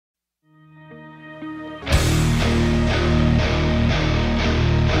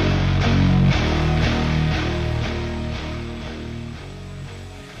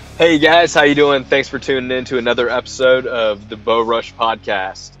Hey guys, how you doing? Thanks for tuning in to another episode of the BowRush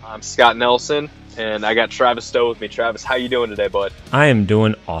podcast. I'm Scott Nelson, and I got Travis Stowe with me. Travis, how you doing today, bud? I am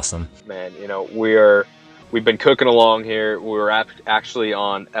doing awesome. Man, we've been cooking along here. We're actually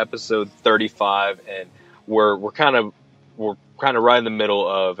on episode 35, and we're kind of right in the middle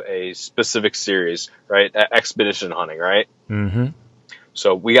of a specific series, right? Expedition hunting, right? Mm-hmm.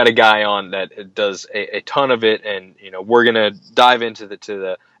 So we got a guy on that does a ton of it, and we're gonna dive into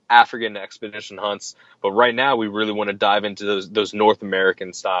the African expedition hunts. But right now, we really want to dive into those North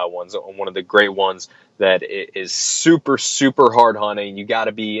American style ones. One of the great ones that is super super hard hunting. You got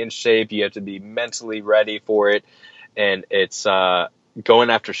to be in shape. You have to be mentally ready for it, and it's going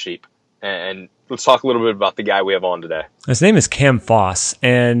after sheep. And let's talk a little bit about the guy we have on today. His name is Cam Foss,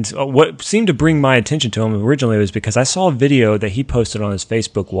 and what seemed to bring my attention to him originally was because I saw a video that he posted on his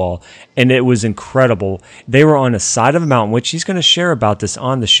Facebook wall, and it was incredible. They were on the side of a mountain, which he's going to share about this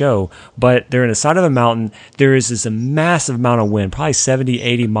on the show, but they're in the side of a mountain. There is this massive amount of wind, probably 70,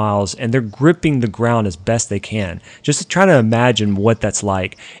 80 miles, and they're gripping the ground as best they can. Just to try to imagine what that's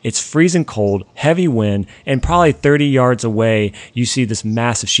like. It's freezing cold, heavy wind, and probably 30 yards away, you see this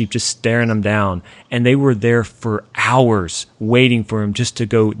massive sheep just staring them down, and they were there for hours waiting for him just to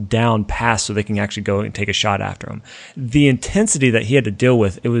go down past so they can actually go and take a shot after him. The intensity that he had to deal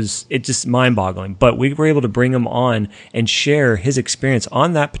with, it just mind-boggling. But we were able to bring him on and share his experience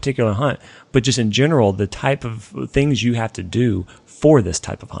on that particular hunt, but just in general, the type of things you have to do for this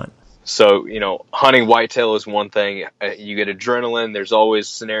type of hunt. So, hunting whitetail is one thing. You get adrenaline. There's always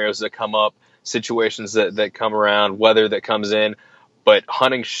scenarios that come up, situations that come around, weather that comes in. But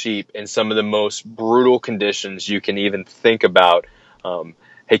hunting sheep in some of the most brutal conditions you can even think about.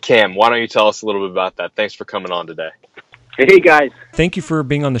 Hey, Cam, why don't you tell us a little bit about that? Thanks for coming on today. Hey, guys. Thank you for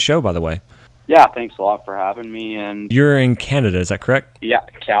being on the show, by the way. Yeah, thanks a lot for having me. And you're in Canada, is that correct? Yeah,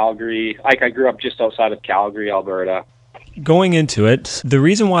 Calgary. I grew up just outside of Calgary, Alberta. Going into it, the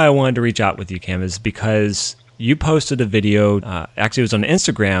reason why I wanted to reach out with you, Cam, is because you posted a video, actually it was on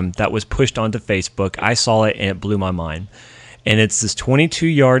Instagram, that was pushed onto Facebook. I saw it and it blew my mind. And it's this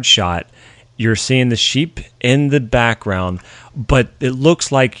 22-yard shot. You're seeing the sheep in the background, but it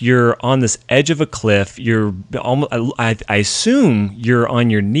looks like you're on this edge of a cliff. You're almost, I assume you're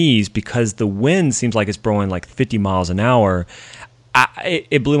on your knees because the wind seems like it's blowing like 50 miles an hour.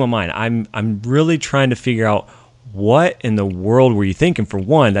 It blew my mind. I'm really trying to figure out what in the world were you thinking. For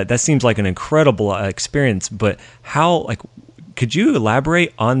one, that seems like an incredible experience, but how, could you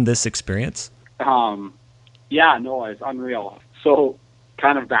elaborate on this experience? Yeah, no, it's unreal. So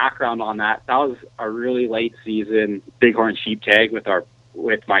kind of background on that. That was a really late season bighorn sheep tag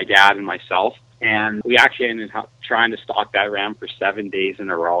with my dad and myself. And we actually ended up trying to stalk that ram for 7 days in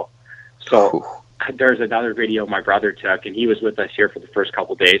a row. So there's another video my brother took, and he was with us here for the first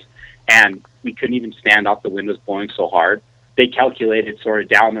couple of days. And we couldn't even stand up. The wind was blowing so hard. They calculated sort of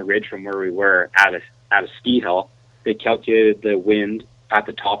down the ridge from where we were at a ski hill. They calculated the wind at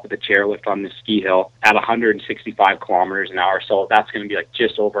the top of the chairlift on the ski hill at 165 kilometers an hour. So that's going to be like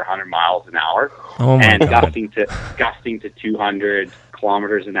just over 100 miles an hour. Oh my God. gusting to 200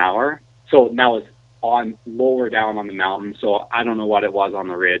 kilometers an hour. So now it's lower down on the mountain. So I don't know what it was on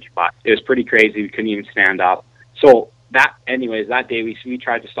the ridge, but it was pretty crazy. We couldn't even stand up. So that day we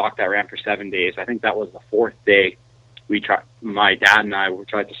tried to stalk that ram for 7 days. I think that was the fourth day my dad and I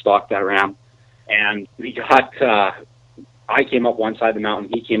tried to stalk that ram, and we got, I came up one side of the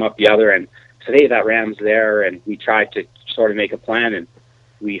mountain, he came up the other, and said, hey, that ram's there. And we tried to sort of make a plan, and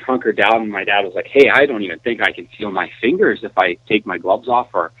we hunkered down, and my dad was like, hey, I don't even think I can feel my fingers if I take my gloves off,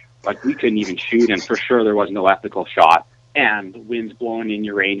 or we couldn't even shoot. And for sure there was no ethical shot. And the wind's blowing in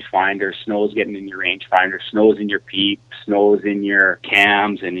your rangefinder, snow's getting in your rangefinder, snow's in your peep, snow's in your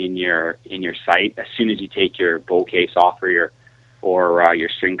cams and in your sight as soon as you take your bow case off or your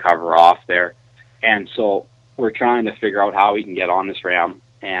string cover off there. And so we're trying to figure out how we can get on this ram,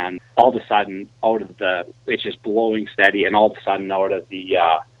 and all of a sudden it's just blowing steady, and all of a sudden out of the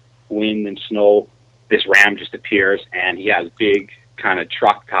wind and snow, this ram just appears, and he has big kind of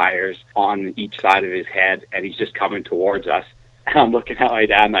truck tires on each side of his head, and he's just coming towards us. And I'm looking at my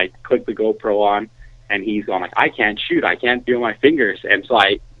dad, and I click the GoPro on, and he's going like, I can't shoot, I can't feel my fingers. And so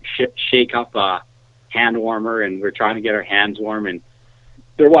I shake up a hand warmer, and we're trying to get our hands warm, and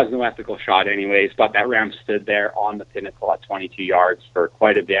there was no ethical shot anyways, but that ram stood there on the pinnacle at 22 yards for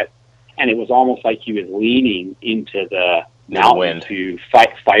quite a bit, and it was almost like he was leaning into the mountain to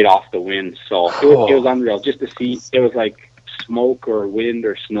fight off the wind. So it was unreal just to see. It was like smoke or wind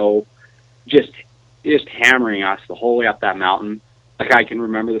or snow just hammering us the whole way up that mountain. Like I can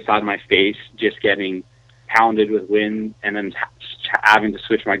remember the side of my face just getting pounded with wind, and then having to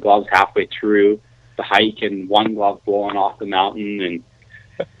switch my gloves halfway through the hike, and one glove blowing off the mountain,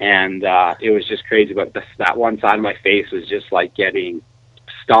 and it was just crazy. But that one side of my face was just like getting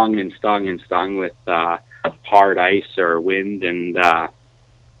stung and stung and stung with hard ice or wind, and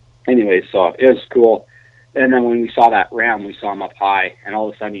anyway, so it was cool. And then when we saw that ram, we saw him up high, and all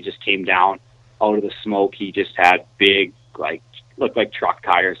of a sudden he just came down out of the smoke. He just had big, like, looked like truck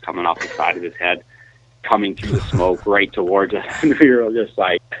tires coming off the side of his head, coming through the smoke right towards us. And we were just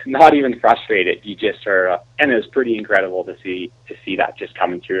like, not even frustrated. You just are, and it was pretty incredible to see that just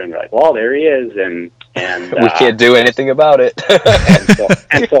coming through. And we're like, well, there he is, and we can't do anything about it.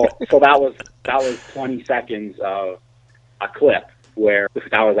 so that was 20 seconds of a clip where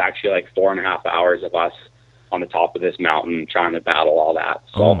that was actually like 4.5 hours of us on the top of this mountain trying to battle all that.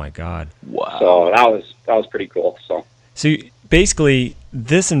 So, oh my God. Wow. So that was pretty cool. So basically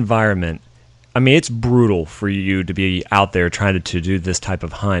this environment, I mean, it's brutal for you to be out there trying to do this type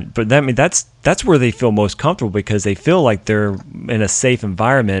of hunt, but that's where they feel most comfortable, because they feel like they're in a safe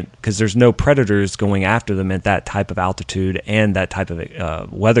environment because there's no predators going after them at that type of altitude and that type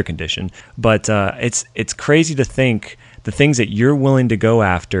of weather condition. But it's crazy to think the things that you're willing to go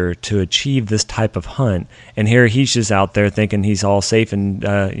after to achieve this type of hunt, and here he's just out there thinking he's all safe and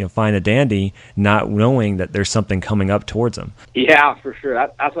fine and dandy, not knowing that there's something coming up towards him. Yeah, for sure.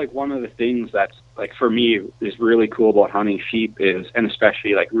 That's like one of the things that's like for me is really cool about hunting sheep is, and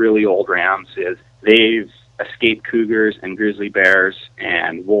especially like really old rams, is they've escaped cougars and grizzly bears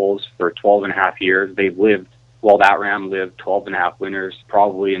and wolves for 12 and a half years. They've lived, well, that ram lived 12 and a half winters,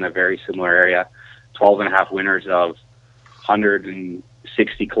 probably in a very similar area, 12 and a half winters of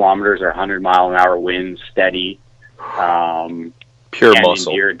 160 kilometers or 100 mile an hour winds, steady, pure and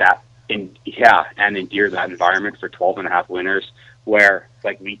muscle. Endured that environment for 12 and a half winters, where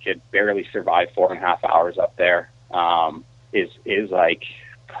like we could barely survive 4.5 hours up there. Is like,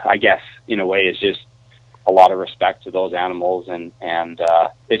 I guess in a way, is just a lot of respect to those animals, and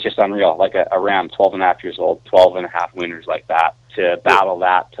it's just unreal. Like a ram, 12 and a half years old, 12 and a half winters like that, to battle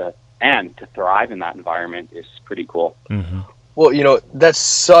that, to thrive in that environment is pretty cool. Mm-hmm. Well, there's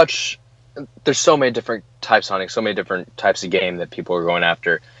so many different types of hunting, so many different types of game that people are going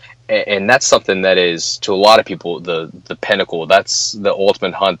after. And that's something that is, to a lot of people, the pinnacle. That's the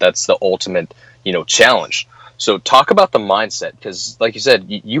ultimate hunt. That's the ultimate, challenge. So talk about the mindset, because like you said,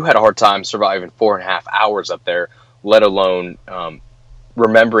 you had a hard time surviving 4.5 hours up there, let alone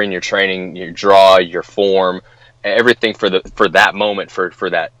remembering your training, your draw, your form, everything for that moment, for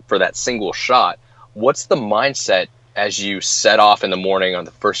that single shot. What's the mindset as you set off in the morning on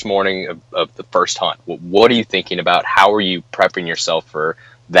the first morning of the first hunt? What are you thinking about? How are you prepping yourself for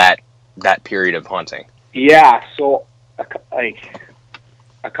that period of hunting? Yeah, so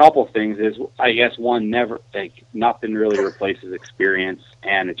a couple things is, I guess, one, nothing really replaces experience,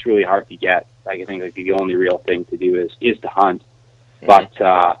 and it's really hard to get. I think like the only real thing to do is to hunt. Mm-hmm.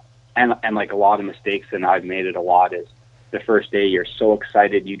 But and like a lot of mistakes, and I've made it a lot, is the first day you're so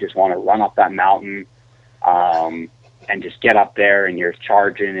excited you just want to run up that mountain and just get up there, and you're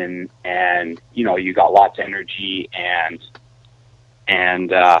charging, and you got lots of energy, and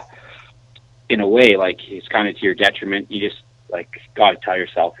in a way, like, it's kind of to your detriment. You just like got to tell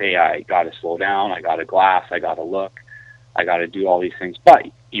yourself, hey, I got to slow down, I got to glass, I got to look, I got to do all these things, but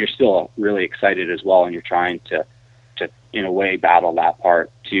you're still really excited as well, and you're trying to in a way battle that part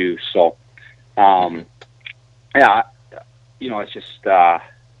too. So yeah, it's just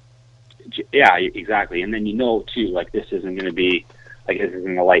yeah, exactly. And then too, like, this isn't going to be like, this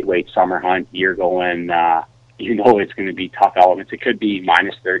isn't a lightweight summer hunt. You're going it's going to be tough elements. It could be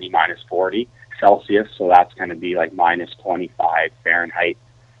minus 30, minus 40 Celsius, so that's going to be like minus 25 Fahrenheit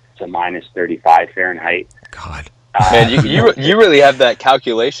to minus 35 Fahrenheit. God. Man, you really have that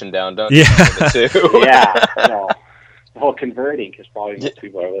calculation down, don't you? Yeah. Yeah. Well, converting, because probably most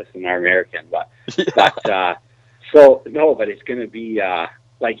people are listening are American, but so no, but it's going to be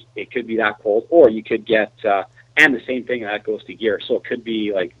like, it could be that cold, or you could get and the same thing that goes to gear. So it could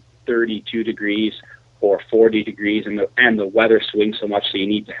be like 32 degrees or 40 degrees, and the weather swings so much, so you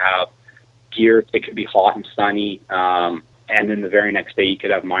need to have gear. It could be hot and sunny, and then the very next day you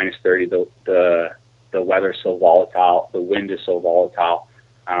could have minus 30. The weather's so volatile, the wind is so volatile.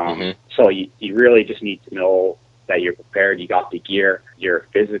 So you really just need to know that you're prepared, you got the gear, you're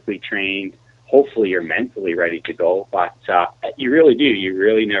physically trained, hopefully you're mentally ready to go, but you really do. You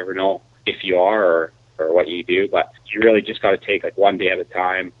really never know if you are or what you do, but you really just got to take like one day at a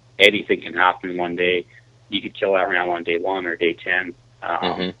time. Anything can happen one day. You could kill that ram on day 1 or day 10,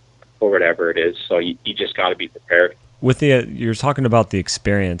 or whatever it is. So you just got to be prepared. With you're talking about the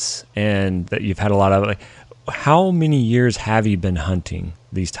experience and that you've had a lot of. how many years have you been hunting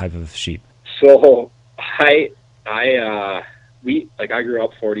these type of sheep? So I grew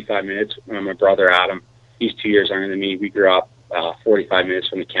up 45 minutes when my brother Adam, he's 2 years younger than me. We grew up 45 minutes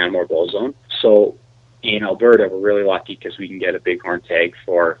from the Canmore Bull Zone. So in Alberta, we're really lucky because we can get a bighorn tag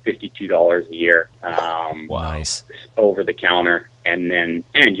for $52 a year. Nice. Over the counter. And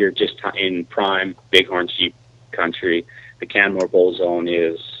you're just in prime bighorn sheep country. The Canmore Bull Zone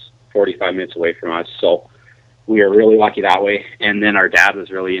is 45 minutes away from us. So we are really lucky that way. And then our dad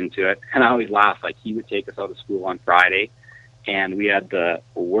was really into it. And I always laugh, like he would take us out of school on Friday, and we had the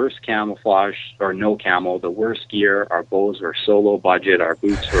worst camouflage, or no camo, the worst gear. Our bows were so low budget. Our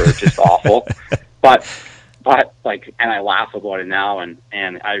boots were just awful. But like, and I laugh about it now. And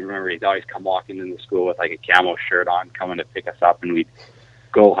I remember he'd always come walking into school with like a camo shirt on, coming to pick us up, and we'd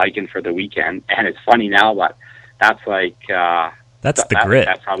go hiking for the weekend. And it's funny now, but that's like, that's the grit.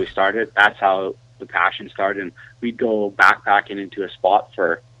 That's how we started. That's how the passion started. And we'd go backpacking into a spot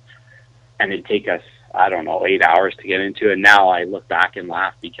and it'd take us, I don't know, 8 hours to get into it. And now I look back and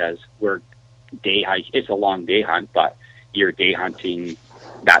laugh because we're day hike. It's a long day hunt, but you're day hunting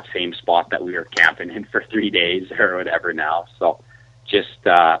that same spot that we were camping in for 3 days or whatever now. So just,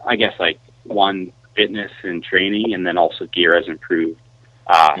 I guess like one, fitness and training, and then also gear has improved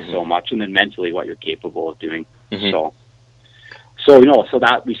so much. And then mentally what you're capable of doing. So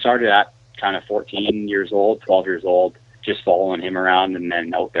that we started at kind of 14 years old, 12 years old, just following him around and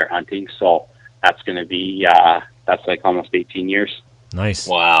then out there hunting. So that's going to be, that's like almost 18 years. Nice.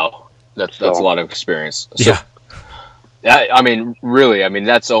 Wow. That's a lot of experience. So, yeah. I mean, really, I mean,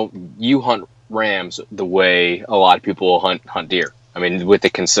 you hunt rams the way a lot of people hunt deer. I mean, with the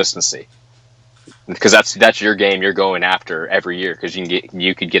consistency, because that's your game. You're going after every year because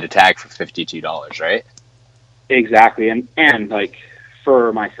you could get a tag for $52, right? Exactly. And like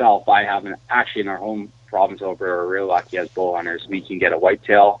for myself, I haven't actually in our home province over, we're really lucky as bow hunters. We can get a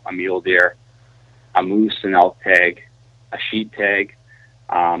whitetail, a mule deer, a moose, an elk tag, a sheep tag,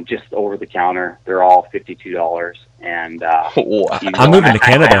 just over the counter. They're all $52. And I'm moving to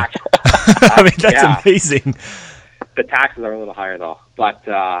Canada. I mean, that's amazing. The taxes are a little higher though, but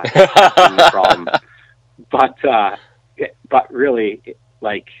no problem. But really,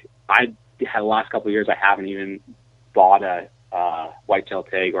 like I had the last couple of years, I haven't even bought a whitetail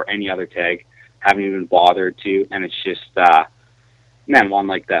tag or any other tag. Haven't even bothered to, and it's just one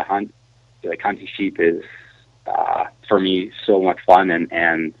like the hunting sheep is for me so much fun,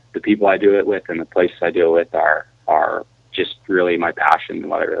 and the people I do it with and the places I do it with are just really my passion and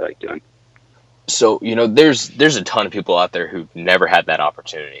what I really like doing. So, there's a ton of people out there who've never had that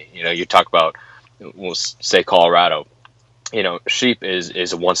opportunity. You talk about, we'll say Colorado, sheep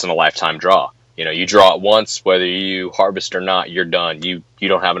is a once in a lifetime draw. You draw it once, whether you harvest or not, you're done. You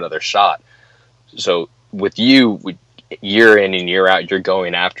don't have another shot. So with you, year in and year out, you're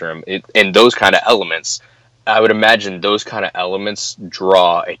going after them. And those kind of elements, I would imagine those kind of elements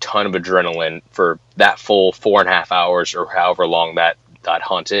draw a ton of adrenaline for that full 4.5 hours or however long that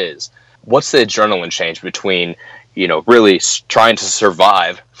hunt is. What's the adrenaline change between, really trying to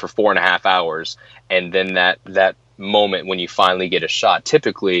survive for 4.5 hours and then that moment when you finally get a shot?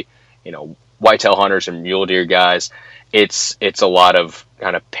 Typically, whitetail hunters and mule deer guys, it's a lot of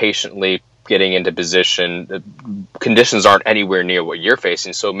kind of patiently getting into position. The conditions aren't anywhere near what you're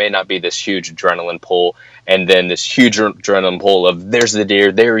facing, so it may not be this huge adrenaline pull, and then this huge adrenaline pull of there's the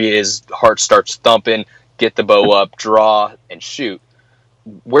deer, there he is, heart starts thumping, get the bow up, draw, and shoot.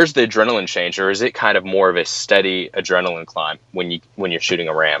 Where's the adrenaline change, or is it kind of more of a steady adrenaline climb when you're shooting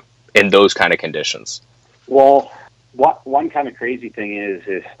a ram in those kind of conditions? Well, one kind of crazy thing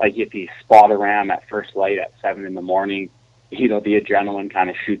is like if you spot a ram at first light at 7 a.m, the adrenaline kind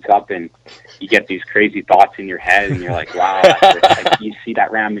of shoots up and you get these crazy thoughts in your head and you're like, wow, like you see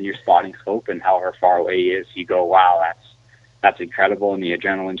that ram in your spotting scope and however far away he is, you go, wow, that's incredible. And the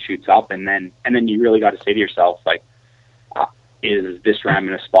adrenaline shoots up. And then you really got to say to yourself, like, is this ram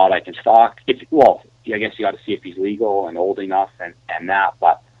in a spot I can stalk? I guess you got to see if he's legal and old enough and that,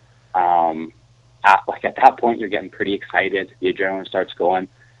 but, at that point, you're getting pretty excited. The adrenaline starts going.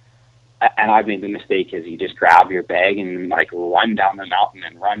 And I've made the mistake is you just grab your bag and like run down the mountain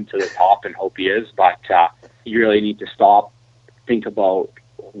and run to the top and hope he is. But you really need to stop, think about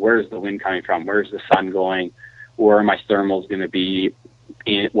where's the wind coming from? Where's the sun going? Where are my thermals going to be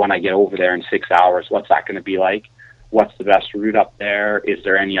when I get over there in 6 hours? What's that going to be like? What's the best route up there? Is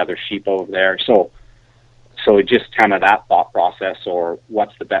there any other sheep over there? So just kind of that thought process, or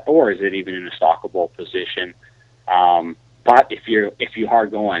what's the best, or is it even in a stalkable position? But if you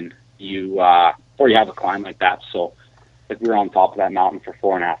hard going, or you have a climb like that. So like we were on top of that mountain for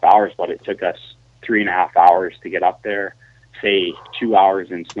 4.5 hours, but it took us 3.5 hours to get up there, say 2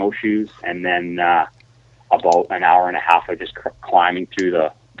 hours in snowshoes, and then about an hour and a half of just climbing through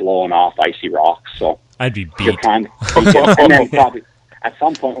the blowing off icy rocks. So I'd be you're beat. kind of thinking, and then probably at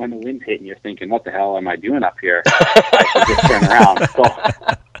some point when the wind's hitting, you're thinking, what the hell am I doing up here? I should just turn around. So,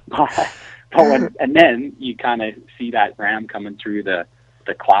 and then you kind of see that ram coming through the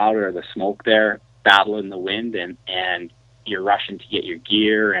cloud or the smoke there, battling the wind, and you're rushing to get your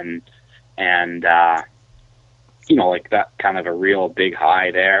gear and like that kind of a real big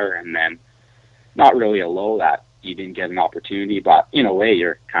high there, and then not really a low that you didn't get an opportunity, but in a way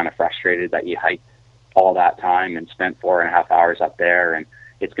you're kind of frustrated that you hiked all that time and spent 4.5 hours up there, and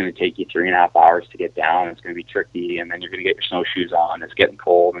it's going to take you 3.5 hours to get down. It's going to be tricky, and then you're going to get your snowshoes on. It's getting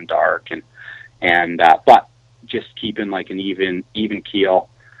cold and dark, but just keeping like an even keel.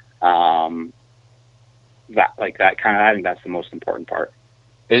 That kind of, I think that's the most important part.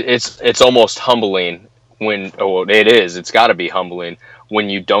 It's almost humbling it's got to be humbling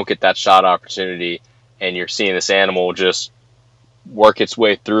when you don't get that shot opportunity and you're seeing this animal just work its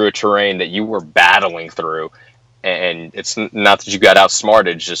way through a terrain that you were battling through. And it's not that you got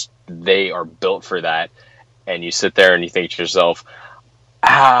outsmarted, just they are built for that. And you sit there and you think to yourself,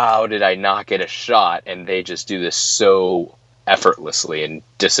 how did I not get a shot? And they just do this so effortlessly and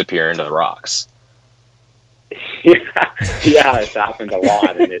disappear into the rocks. Yeah, it's happened a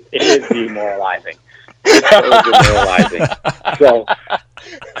lot, and it is demoralizing. It's so demoralizing. So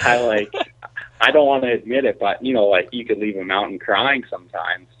I don't want to admit it, but you could leave a mountain crying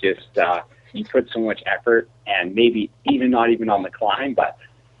sometimes. Just you put so much effort, and maybe not even on the climb, but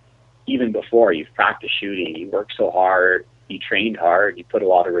even before, you've practiced shooting, you worked so hard, you trained hard, you put a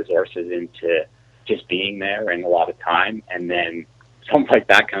lot of resources into just being there and a lot of time, and then something like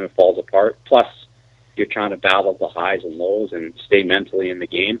that kind of falls apart. Plus, you're trying to battle the highs and lows and stay mentally in the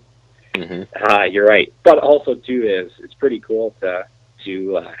game. Mm-hmm. You're right. But also, too, is it's pretty cool to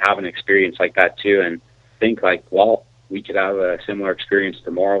have an experience like that, too, and think like, well, we could have a similar experience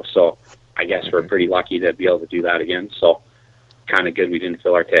tomorrow, so I guess we're pretty lucky to be able to do that again. So kind of good we didn't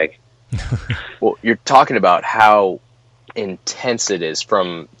fill our tank. Well, you're talking about how intense it is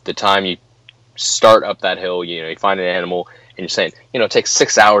from the time you start up that hill, you find an animal, and you're saying, it takes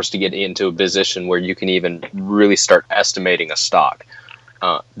 6 hours to get into a position where you can even really start estimating a stock.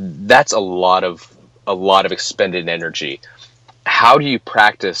 That's a lot of expended energy. How do you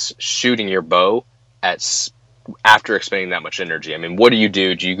practice shooting your bow after expending that much energy? I mean, what do you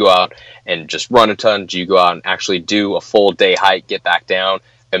do? Do you go out and just run a ton? Do you go out and actually do a full day hike, get back down,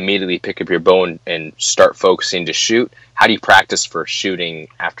 immediately pick up your bow and start focusing to shoot? How do you practice for shooting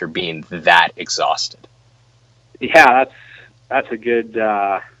after being that exhausted? Yeah, that's a good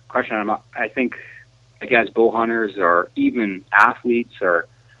question. I think, as bow hunters or even athletes or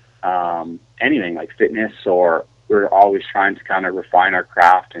anything like fitness, or we're always trying to kind of refine our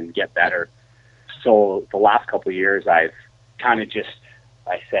craft and get better. So the last couple of years, I've kind of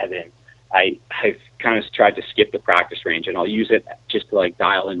I've kind of tried to skip the practice range, and I'll use it just to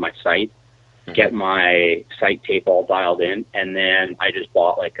dial in my sight, get my sight tape all dialed in, and then I just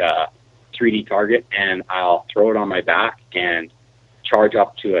bought a 3D target, and I'll throw it on my back and charge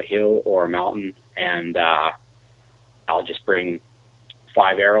up to a hill or a mountain, and I'll just bring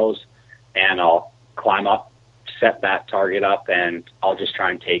 5 arrows, and I'll climb up, set that target up, and I'll just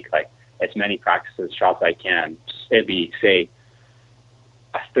try and take as many practice shots as I can. It'd be, say,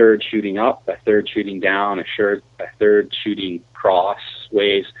 a third shooting up, a third shooting down, a third shooting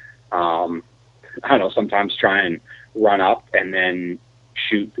crossways. I don't know, sometimes try and run up and then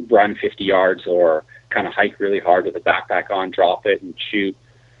run 50 yards, or kind of hike really hard with the backpack on, drop it and shoot.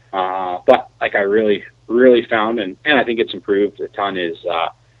 But I really, really found, and I think it's improved a ton, is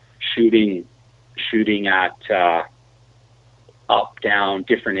shooting at up, down,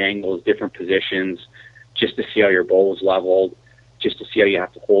 different angles, different positions, just to see how your bow is leveled, just to see how you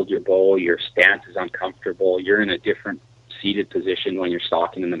have to hold your bow. Your stance is uncomfortable. You're in a different seated position when you're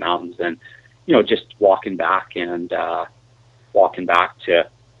stalking in the mountains than, just walking back to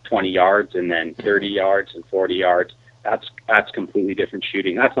 20 yards and then 30 yards and 40 yards. That's completely different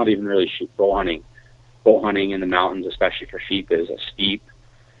shooting. That's not even really bow hunting. Bow hunting in the mountains, especially for sheep, is a steep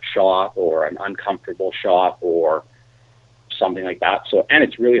shot or an uncomfortable shot or something like that. So, and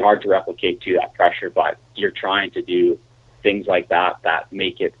it's really hard to replicate to that pressure, but you're trying to do things like that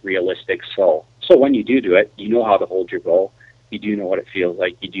make it realistic. So when you do it, you know how to hold your bow. You do know what it feels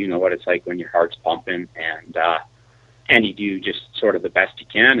like. You do know what it's like when your heart's pumping, and you do just sort of the best you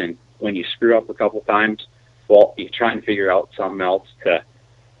can. And when you screw up a couple times, well, you try and figure out something else to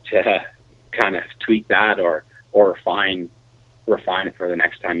kind of tweak that or refine it for the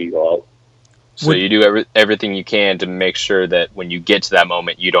next time you go out. So you do everything you can to make sure that when you get to that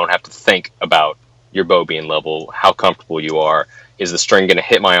moment, you don't have to think about your bow being level, how comfortable you are. Is the string going to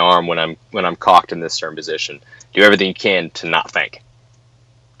hit my arm when I'm cocked in this certain position? Do everything you can to not think.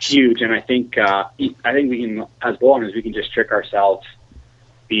 Huge, and I think we can, as bow hunters, we can just trick ourselves,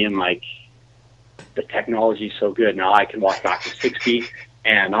 being like, the technology's so good now. I can walk back to 60,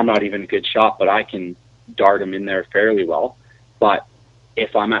 and I'm not even a good shot, but I can dart them in there fairly well. But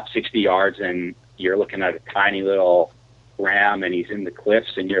if I'm at 60 yards and you're looking at a tiny little ram and he's in the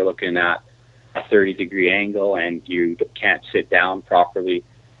cliffs and you're looking at a 30-degree angle and you can't sit down properly,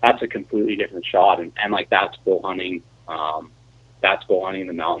 that's a completely different shot. And like that's bow hunting. That's bow hunting in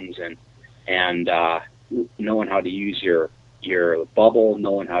the mountains, and knowing how to use your bubble,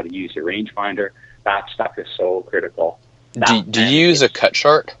 knowing how to use your rangefinder. That stuff is so critical. Do you use a cut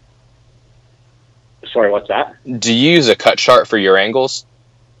chart? Sorry, what's that? Do you use a cut chart for your angles?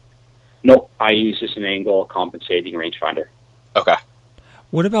 No, I use just an angle compensating rangefinder. Okay.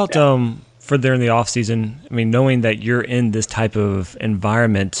 What about for during the off season? I mean, knowing that you're in this type of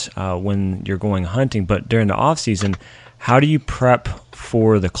environment when you're going hunting, but during the off season, how do you prep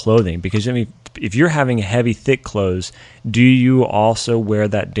for the clothing? Because I mean, if you're having heavy, thick clothes, do you also wear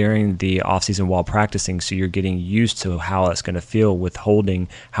that during the off season while practicing, so you're getting used to how it's going to feel with holding,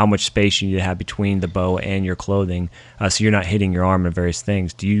 how much space you need to have between the bow and your clothing, so you're not hitting your arm and various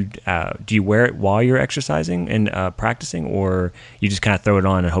things? Do you wear it while you're exercising and practicing, or you just kind of throw it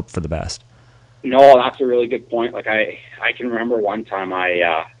on and hope for the best? No, that's a really good point. Like I can remember one time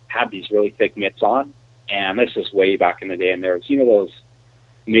I had these really thick mitts on, and this was way back in the day, and there was, those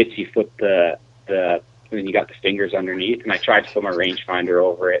mitts you put the then you got the fingers underneath, and I tried to put my rangefinder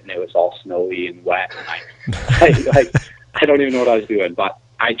over it, and it was all snowy and wet, and I don't even know what I was doing, but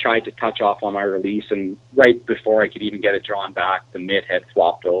I tried to touch off on my release, and right before I could even get it drawn back, the mitt had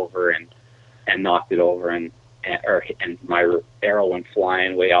flopped over and knocked it over, and my arrow went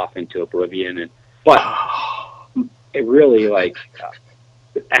flying way off into oblivion, but it really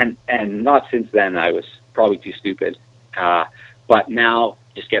and not since then. I was probably too stupid, but now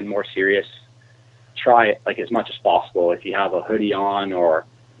just getting more serious. Try it as much as possible. If you have a hoodie on, or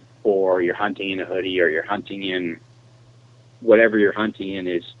you're hunting in a hoodie, or you're hunting in whatever you're hunting in,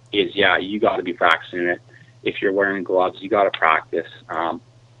 is you got to be practicing it. If you're wearing gloves, you got to practice.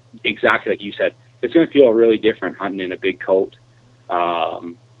 Exactly like you said, it's going to feel really different hunting in a big coat.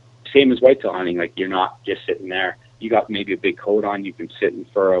 Same as whitetail hunting. Like, you're not just sitting there. You got maybe a big coat on. You can sit in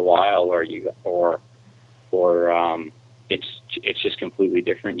for a while, or it's just completely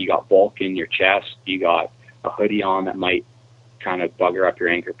different. You got bulk in your chest. You got a hoodie on that might kind of bugger up your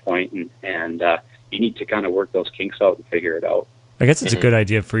anchor point, and you need to kind of work those kinks out and figure it out. I guess it's a good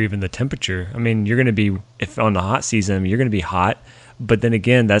idea for even the temperature. I mean, you're going to be, if on the hot season, you're going to be hot, but then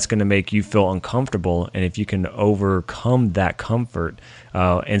again, that's going to make you feel uncomfortable. And if you can overcome that comfort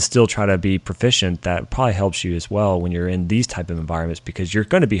and still try to be proficient, that probably helps you as well when you're in these type of environments, because you're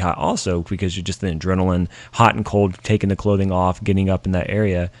going to be hot also, because you're just the adrenaline, hot and cold, taking the clothing off, getting up in that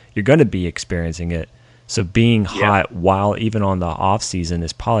area, you're going to be experiencing it. So being hot while even on the off season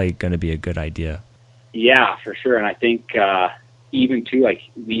is probably going to be a good idea. Yeah, for sure. And I think even too,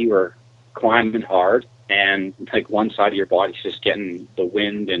 we were climbing hard, and one side of your body's just getting the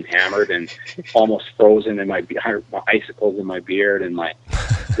wind and hammered and almost frozen in my icicles in my beard, and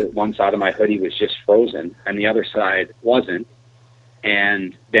the one side of my hoodie was just frozen and the other side wasn't.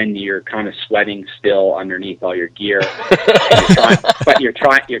 And then you're kind of sweating still underneath all your gear, but you're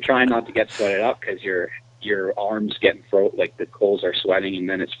trying not to get sweated up, because your arms getting the coals are sweating, and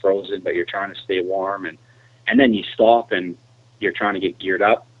then it's frozen, but you're trying to stay warm, and then you stop and you're trying to get geared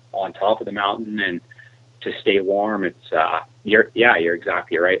up on top of the mountain and to stay warm. It's you're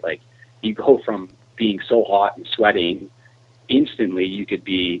exactly right. You go from being so hot and sweating instantly,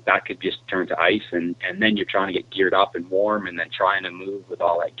 that could just turn to ice, and then you're trying to get geared up and warm, and then trying to move with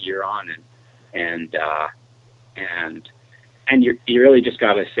all that gear on, and you really just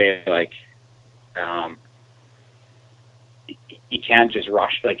got to say, you can't just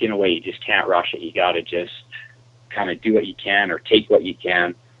rush. In a way, you just can't rush it. You got to just kind of do what you can, or take what you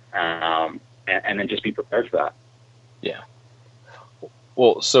can, and then just be prepared for that. Yeah.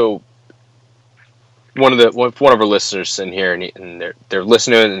 Well, so one of our listeners in here, and they're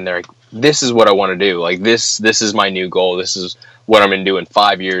listening, and they're like, "This is what I want to do. This is my new goal. This is what I'm going to do in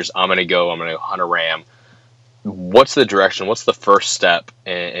 5 years. I'm going to hunt a ram." What's the direction? What's the first step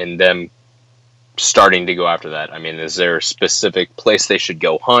in them starting to go after that? I mean, is there a specific place they should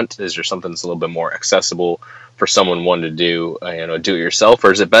go hunt? Is there something that's a little bit more accessible for someone wanting to do it yourself,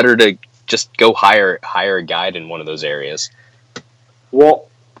 or is it better to just go hire a guide in one of those areas? Well,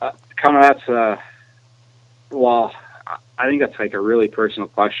 kind of that's well, I think that's like a really personal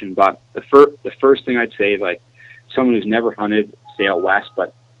question. But the first thing I'd say, like someone who's never hunted, say out west,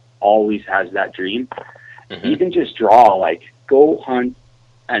 but always has that dream, you can just draw, like go hunt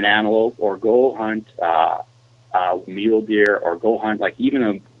an antelope or go hunt a mule deer or go hunt like even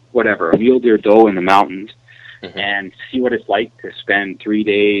a mule deer doe in the mountains and see what it's like to spend 3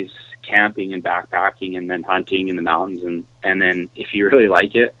 days camping and backpacking and then hunting in the mountains. And then if you really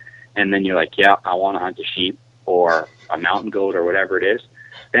like it, and then you're like, yeah, I want to hunt a sheep or a mountain goat or whatever it is,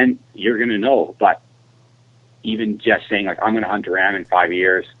 then you're going to know. But even just saying like, I'm going to hunt a ram in 5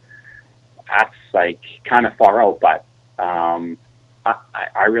 years, that's like kind of far out. But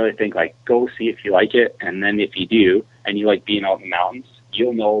I really think like go see if you like it. And then if you do, and you like being out in the mountains,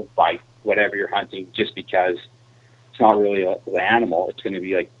 you'll know by whatever you're hunting, just because it's not really the animal. It's going to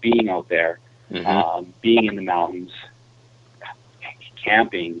be like being out there, being in the mountains,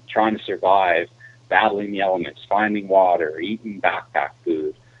 camping, trying to survive, battling the elements, finding water, eating backpack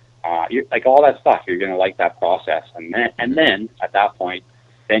food, you're, like all that stuff. You're going to like that process. And then at that point,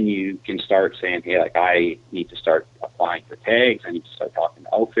 then you can start saying, hey, like I need to start applying for tags. I need to start talking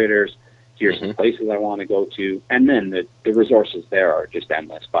to outfitters. Here's some places I want to go to. And then the resources there are just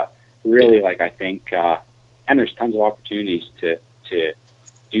endless. But really, like I think, and there's tons of opportunities to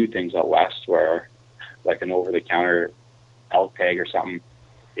do things out west where like an over-the-counter elk tag or something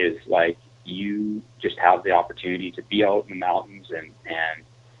is like you just have the opportunity to be out in the mountains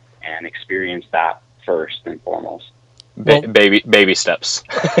and experience that first and foremost. Baby steps.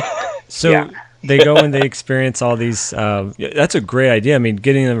 So they go and they experience all these. That's a great idea. I mean,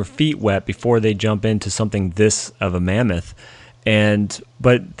 getting their feet wet before they jump into something this of a mammoth,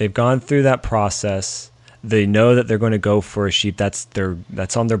 but they've gone through that process. They know that they're going to go for a sheep. That's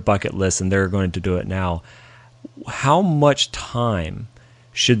on their bucket list, and they're going to do it now. How much time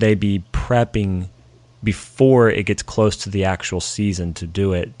should they be prepping before it gets close to the actual season to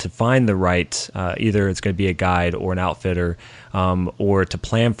do it, to find the right, either it's going to be a guide or an outfitter, or to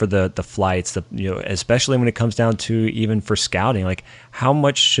plan for the flights, especially when it comes down to even for scouting? Like, how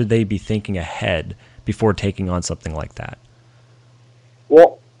much should they be thinking ahead before taking on something like that?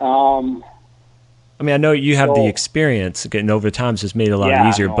 Well, I mean, I know you have the experience getting over the times has made it a lot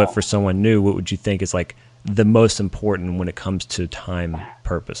easier, but for someone new, what would you think is like the most important when it comes to time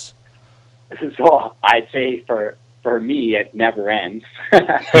purpose? So I'd say for me, it never ends. And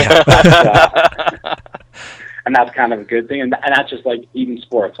that's kind of a good thing. And that's just like even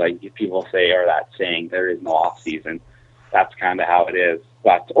sports, like people say, or that saying, there is no off season. That's kind of how it is.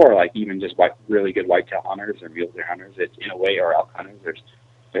 But, or like even just like really good whitetail hunters or mule deer hunters, it's in a way, or elk hunters,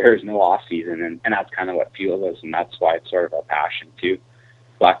 there's no off season. And that's kind of what fuels us. And that's why it's sort of our passion too.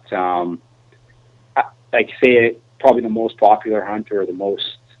 But, like say probably the most popular hunt or the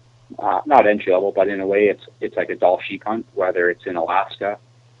most, not entry level, but in a way it's like a Dall sheep hunt, whether it's in Alaska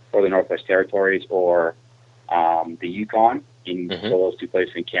or the Northwest Territories or the Yukon, so those two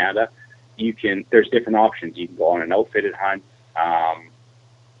places in Canada. There's different options. You can go on an outfitted hunt,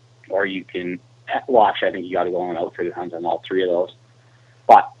 or you can, well, actually I think you got to go on an outfitted hunt on all three of those.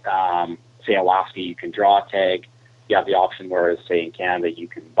 But say Alaska, you can draw a tag. You have the option, whereas say in Canada, you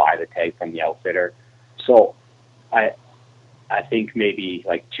can buy the tag from the outfitter. So I think maybe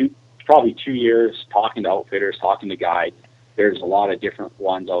like probably 2 years talking to outfitters, talking to guides. There's a lot of different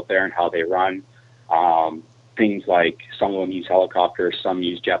ones out there and how they run. Things like some of them use helicopters, some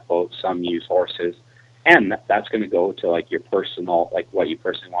use jet boats, some use horses. And that's going to go to like your personal, like what you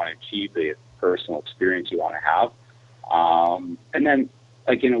personally want to achieve, the personal experience you want to have. And then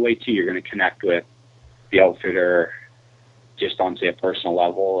like in a way too, you're going to connect with the outfitter just on say a personal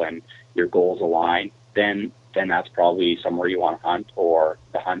level and your goals align. Then that's probably somewhere you want to hunt, or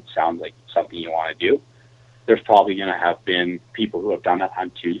the hunt sounds like something you want to do. There's probably going to have been people who have done that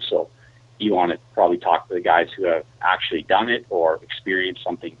hunt too, so you want to probably talk to the guys who have actually done it or experienced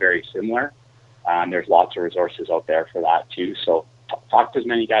something very similar. There's lots of resources out there for that too, so talk to as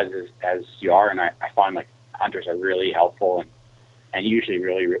many guys as you are, and I find like hunters are really helpful and usually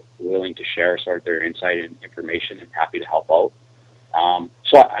really willing to share sort of their insight and information and happy to help out.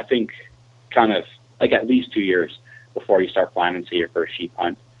 So I think kind of like at least 2 years before you start planning, say, your first sheep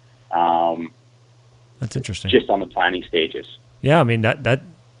hunt. That's interesting. Just on the planning stages. Yeah, I mean,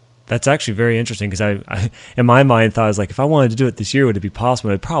 that's actually very interesting, because I in my mind thought, I was like, if I wanted to do it this year, would it be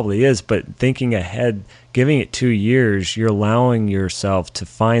possible? It probably is, but thinking ahead, giving it 2 years, you're allowing yourself to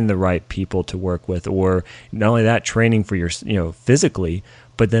find the right people to work with, or not only that, training for your, physically,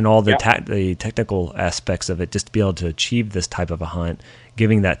 but then all the the technical aspects of it, just to be able to achieve this type of a hunt.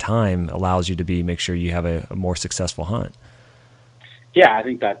 Giving that time allows you to make sure you have a more successful hunt. Yeah, I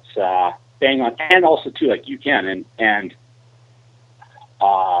think that's bang on. And also too, like you can, and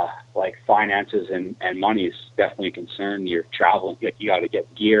like finances and money is definitely a concern. You're traveling, like you got to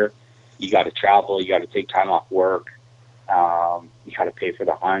get gear, you got to travel, you got to take time off work, you got to pay for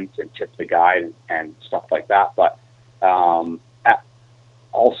the hunt and tip the guide and stuff like that. But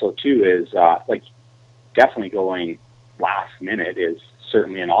also too is like definitely going last minute is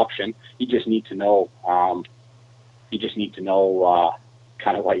certainly an option. You just need to know.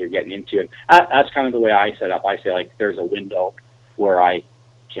 Kind of what you're getting into. And that's kind of the way I set up. I say, like, there's a window where I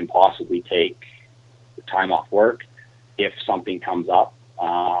can possibly take the time off work if something comes up.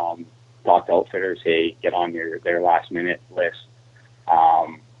 Talk to outfitters, hey, get on their last minute list.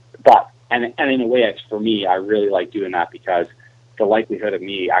 But in a way, it's for me, I really like doing that because the likelihood of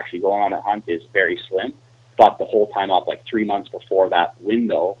me actually going on a hunt is very slim. But the whole time up, like 3 months before that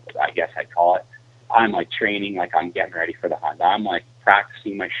window, I guess I'd call it, I'm like training, like I'm getting ready for the hunt. I'm like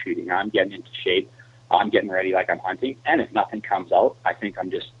practicing my shooting. I'm getting into shape. I'm getting ready like I'm hunting. And if nothing comes out, I think I'm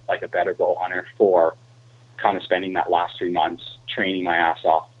just like a better bow hunter for kind of spending that last 3 months training my ass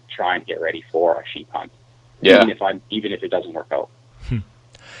off, trying to get ready for a sheep hunt. Yeah. Even if it doesn't work out.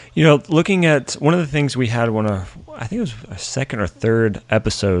 You know, looking at one of the things we had I think it was a second or third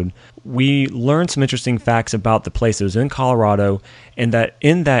episode, we learned some interesting facts about the place. It was in Colorado, and that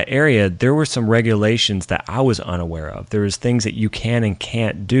in that area, there were some regulations that I was unaware of. There was things that you can and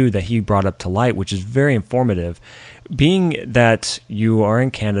can't do that he brought up to light, which is very informative. Being that you are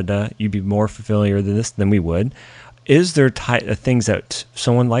in Canada, you'd be more familiar with this than we would. Is there things that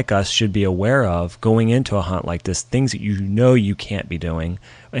someone like us should be aware of going into a hunt like this, things that you know you can't be doing,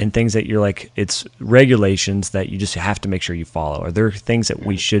 and things that you're like, it's regulations that you just have to make sure you follow? Are there things that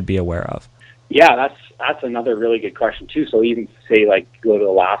we should be aware of? Yeah, that's another really good question too. So even say like go to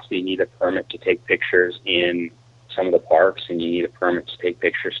Alaska, you need a permit to take pictures in some of the parks, and you need a permit to take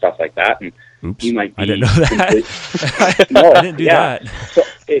pictures, stuff like that. And Oops, you might be I didn't know that. No, I didn't do that. So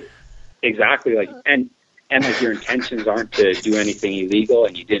exactly, like and like your intentions aren't to do anything illegal,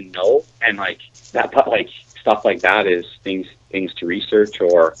 and you didn't know, and like that, but like stuff like that is things to research,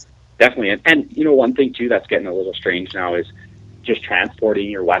 or definitely. And you know, one thing too that's getting a little strange now is just transporting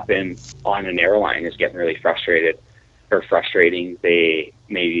your weapon on an airline is getting really frustrating. They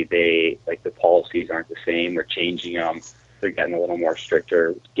like the policies aren't the same. They're changing them. They're getting a little more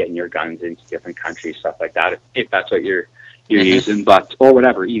stricter, getting your guns into different countries, stuff like that. If that's what you're using, but or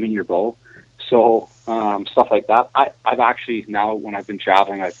whatever, even your bow. So stuff like that. I've actually now, when I've been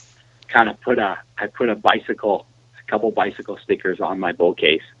traveling, I've kind of put a couple bicycle stickers on my bow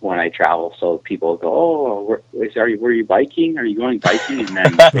case when I travel, so people go, "Oh, were you biking? Are you going biking?" And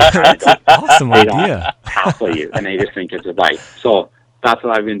then they kind of awesome they idea. don't hassle you, and they just think it's a bike. So that's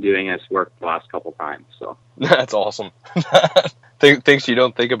what I've been doing. It's worked the last couple times. So That's awesome. Things you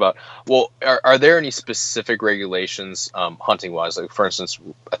don't think about. Well, are there any specific regulations hunting wise? Like, for instance,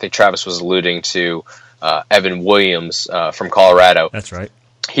 I think Travis was alluding to Evan Williams from Colorado. That's right.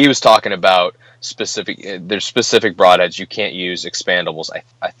 He was talking about there's specific broadheads you can't use expandables.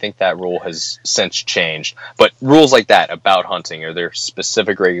 I think that rule has since changed. But rules like that about hunting, are there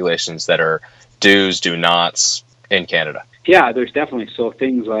specific regulations that are do's, do nots in Canada? yeah, there's definitely so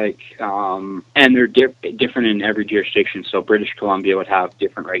things like, and they're different in every jurisdiction. So British Columbia would have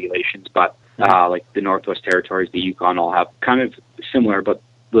different regulations, but like the Northwest Territories, the Yukon all have kind of similar, but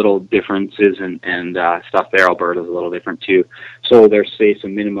little differences and stuff there. Alberta's a little different too. So there's, say,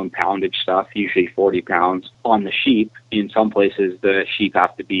 some minimum poundage stuff, usually 40 pounds on the sheep. In some places, the sheep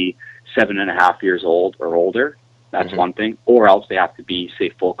have to be 7.5 years old or older. That's one thing. Or else they have to be, say,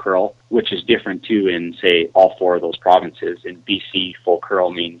 full curl, which is different too in, say, all four of those provinces. In BC, full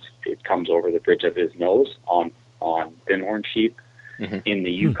curl means it comes over the bridge of his nose on thin-horn sheep. In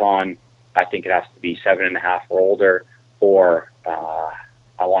the Yukon, I think it has to be 7.5 or older, or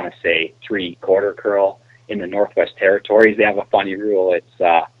I want to say 3/4 curl. In the Northwest Territories, they have a funny rule. It's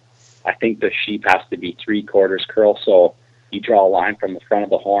I think the sheep has to be 3/4 curl, so you draw a line from the front of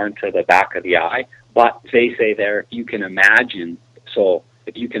the horn to the back of the eye. But they say there, you can imagine. So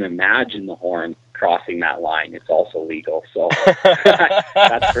if you can imagine the horn crossing that line, it's also legal. So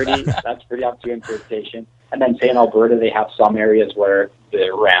that's pretty up to interpretation. And then, say, in Alberta, they have some areas where the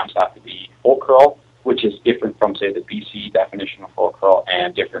rams have to be full curl, which is different from, say, the BC definition of full curl,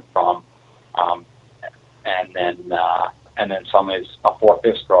 and different from, and then some is a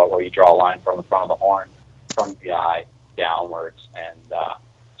 4/5 curl, where you draw a line from the front of the horn, from the eye downwards, and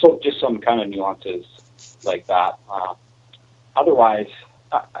so just some kind of nuances like that. Otherwise,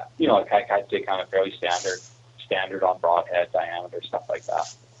 I'd say kind of fairly standard on broadhead diameter, stuff like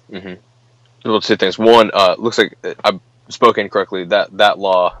that. Well, two things. One, looks like spoke incorrectly. That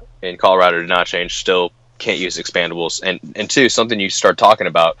law in Colorado did not change. Still can't use expandables. And two, something you start talking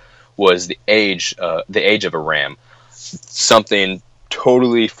about was the age of a ram. Something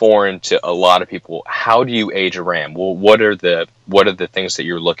totally foreign to a lot of people. How do you age a ram? Well, what are the things that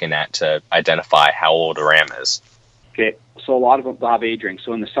you're looking at to identify how old a ram is? Okay, so a lot of them have age rings.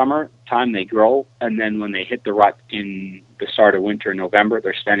 So in the summertime they grow, and then when they hit the rut in the start of winter, November,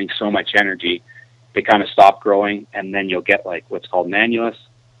 they're spending so much energy, they kind of stop growing, and then you'll get like what's called annulus,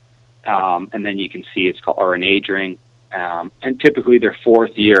 and then you can see it's called, or an age ring. And typically their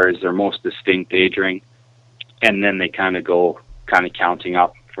fourth year is their most distinct age ring, and then they kind of go counting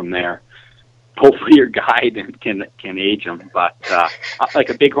up from there. Hopefully your guide can age them, but like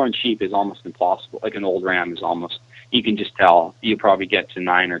a bighorn sheep is almost impossible. Like an old ram is almost, you can just tell. You probably get to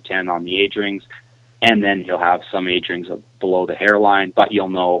 9 or 10 on the age rings, and then you'll have some age rings below the hairline, but you'll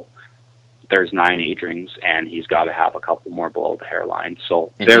know there's 9 age rings, and he's got to have a couple more below the hairline.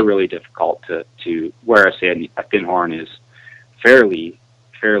 So they're really difficult to whereas say a thin horn is fairly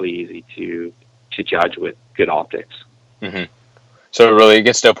easy to judge with good optics. Mm-hmm. So it really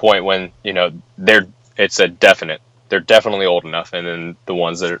gets to a point when, they're definitely old enough, and then the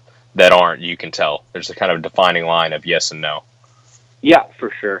ones that aren't, you can tell. There's a kind of defining line of yes and no. Yeah, for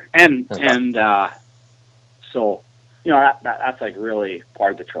sure. And so, that's like really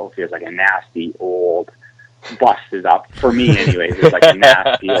part of the trophy is like a nasty old busted up, for me anyways, it's like a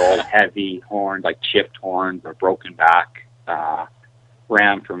nasty old heavy horn, like chipped horns or broken back.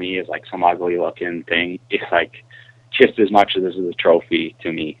 Ram for me is like some ugly looking thing. It's like just as much as this is a trophy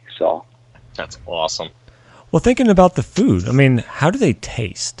to me. So that's awesome. Well, thinking about the food, I mean, how do they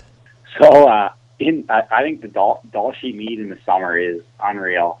taste? So I think the doll sheep meat in the summer is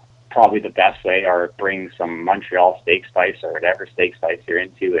unreal. Probably the best way, or bring some Montreal steak spice or whatever steak spice you're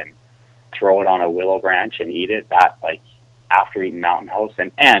into and throw it on a willow branch and eat it. That, like, after eating Mountain House,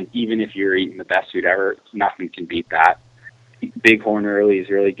 and even if you're eating the best food ever, nothing can beat that. Bighorn early is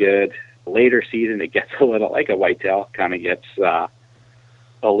really good. Later season, it gets a little, like a whitetail, kind of gets a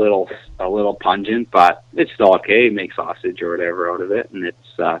little pungent, but it's still okay. Make sausage or whatever out of it, and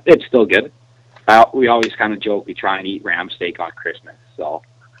it's still good. We always kind of joke we try and eat ram steak on Christmas, so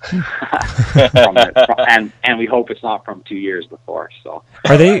and we hope it's not from 2 years before. So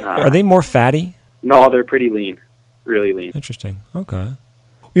are they more fatty? No, they're pretty lean, really lean. Interesting. Okay.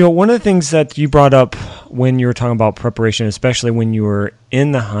 One of the things that you brought up when you were talking about preparation, especially when you were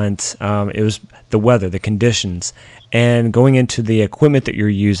in the hunt, it was the weather, the conditions, and going into the equipment that you're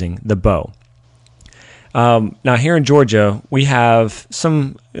using, the bow. Now, here in Georgia, we have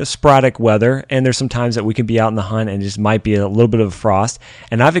some sporadic weather, and there's some times that we can be out in the hunt and it just might be a little bit of a frost.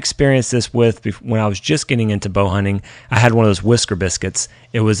 And I've experienced this when I was just getting into bow hunting. I had one of those whisker biscuits.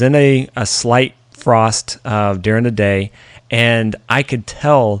 It was in a slight frost during the day, and I could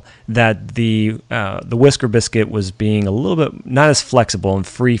tell that the whisker biscuit was being a little bit not as flexible and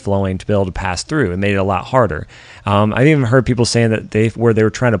free flowing to be able to pass through. It made it a lot harder. I've even heard people saying that where they were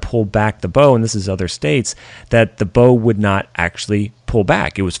trying to pull back the bow, and this is other states, that the bow would not actually pull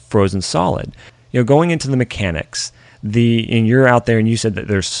back. It was frozen solid. Going into the mechanics, and you're out there and you said that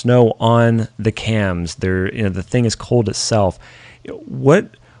there's snow on the cams. The thing is cold itself.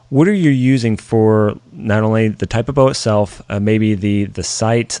 What are you using for not only the type of bow itself, maybe the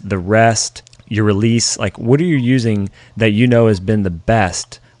sight, the rest, your release? Like, what are you using that has been the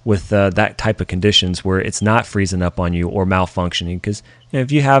best with that type of conditions where it's not freezing up on you or malfunctioning? Because if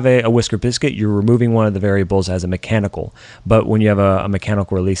you have a whisker biscuit, you're removing one of the variables as a mechanical. But when you have a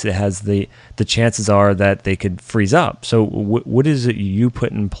mechanical release, it has the chances are that they could freeze up. So what is it you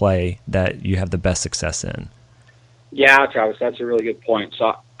put in play that you have the best success in? Yeah, Travis, that's a really good point.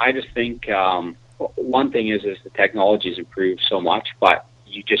 So I just think one thing is the technology's improved so much, but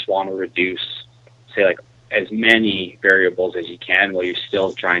you just want to reduce, say, like as many variables as you can while you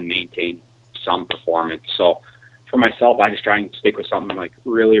still try and maintain some performance. So for myself, I just try and stick with something like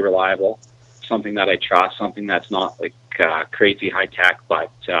really reliable, something that I trust, something that's not like crazy high tech, but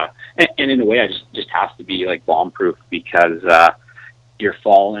and in a way, I just has to be like bomb proof, because you're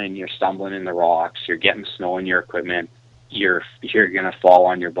falling, you're stumbling in the rocks, you're getting snow in your equipment, you're going to fall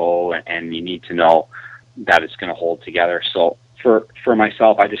on your bow, and you need to know that it's going to hold together. So for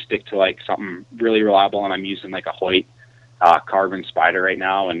myself, I just stick to like something really reliable, and I'm using like a Hoyt carbon spider right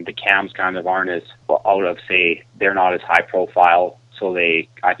now, and the cams kind of aren't as they're not as high profile, so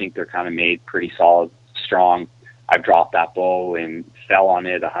I think they're kind of made pretty solid, strong. I've dropped that bow and fell on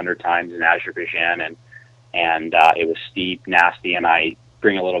it 100 times in Azerbaijan, and it was steep, nasty, and I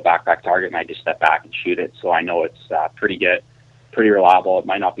bring a little backpack target and I just step back and shoot it, so I know it's pretty good. pretty reliable. It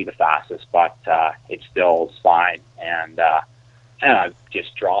might not be the fastest, but it still is fine. And I've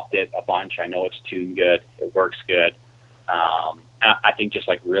just dropped it a bunch. I know it's tuned good. It works good. I think just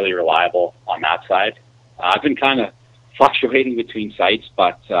like really reliable on that side. I've been kind of fluctuating between sites,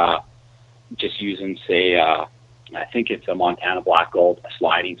 but just using, say, I think it's a Montana Black Gold, a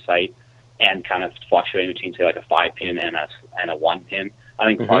sliding sight, and kind of fluctuating between, say, like a 5-pin and a 1-pin. I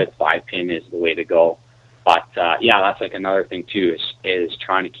think probably the 5-pin is the way to go. But yeah, that's like another thing too, is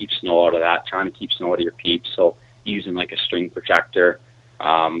trying to keep snow out of that, trying to keep snow out of your peeps. So using like a string protector,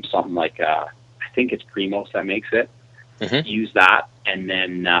 something like I think it's Primos that makes it. Use that, and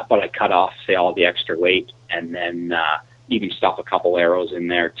then but I cut off, say, all the extra weight, and then even stuff a couple arrows in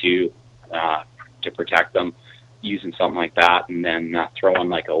there too to protect them, using something like that, and then throw in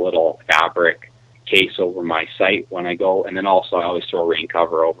like a little fabric case over my sight when I go, and then also I always throw a rain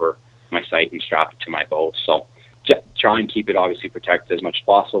cover over my sight and strap it to my bow. So try and keep it obviously protected as much as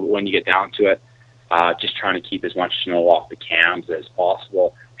possible, but when you get down to it, just trying to keep as much snow off the cams as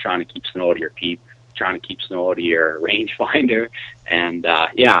possible, trying to keep snow out of your peep, trying to keep snow out of your rangefinder, and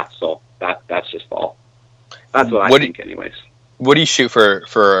yeah, so that's just all. That's what I think anyways. What do you shoot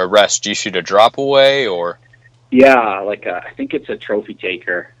for a rest? Do you shoot a drop away, or? Yeah, like I think it's a trophy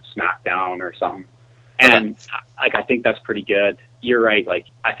taker smackdown or something. And like I think that's pretty good. You're right, like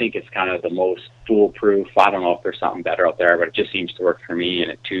I think it's kind of the most foolproof. I don't know if there's something better out there, but it just seems to work for me,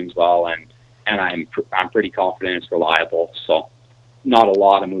 and it tunes well, and I'm pretty confident it's reliable. So not a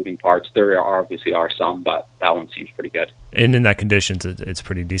lot of moving parts. There obviously are some, but that one seems pretty good. And in that conditions, it's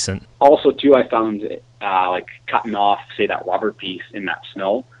pretty decent. Also, too, I found like cutting off, say, that rubber piece in that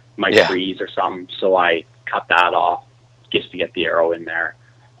snow might freeze or something, so I cut that off just to get the arrow in there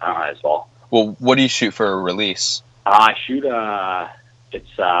as well. Well, what do you shoot for a release? I shoot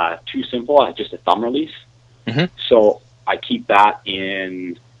it's too simple, just a thumb release. So I keep that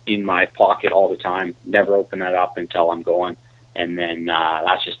in my pocket all the time, never open that up until I'm going. And then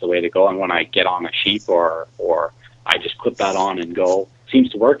that's just the way to go. And when I get on a sheep or I just clip that on and go. Seems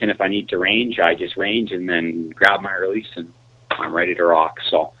to work. And if I need to range, I just range and then grab my release and I'm ready to rock.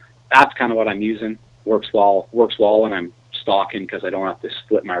 So that's kind of what I'm using. Works well when I'm stalking because I don't have to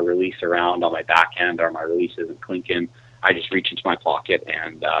split my release around on my backhand or my release isn't clinking. I just reach into my pocket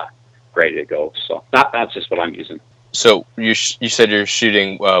and ready to go. So that's just what I'm using. So you said you're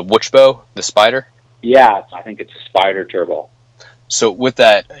shooting which bow? The Spider? Yeah, I think it's a Spider Turbo. So with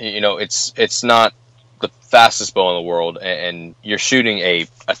that, it's not the fastest bow in the world, and you're shooting a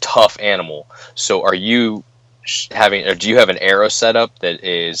tough animal. So are you do you have an arrow setup that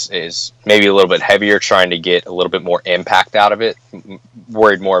is maybe a little bit heavier, trying to get a little bit more impact out of it?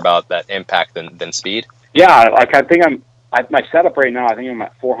 Worried more about that impact than speed? Yeah, like I think my setup right now, I think I'm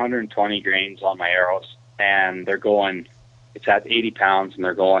at 420 grains on my arrows, and they're going, it's at 80 pounds, and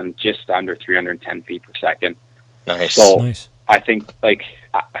they're going just under 310 feet per second. Nice. So nice. I think, like,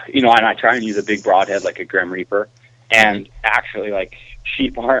 and I try and use a big broadhead like a Grim Reaper. And actually, like,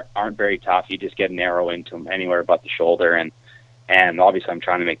 sheep aren't very tough. You just get an arrow into them anywhere but the shoulder. And obviously I'm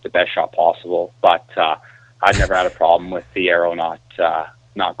trying to make the best shot possible. But I've never had a problem with the arrow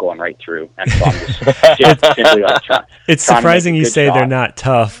not going right through. And so I'm just simply like trying. It's surprising you say they're not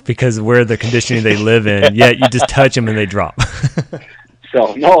tough because where the conditioning they live in, yet you just touch them and they drop.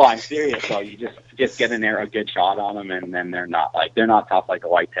 So no, I'm serious. So you just get a good shot on them, and then they're not tough like a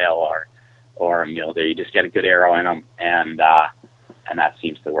whitetail or a mule deer. You just get a good arrow in them, and that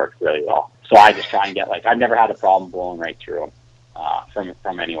seems to work really well. So I just try and get, like, I've never had a problem blowing right through them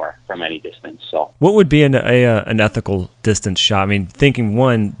from anywhere, from any distance. So what would be an ethical distance shot? I mean, thinking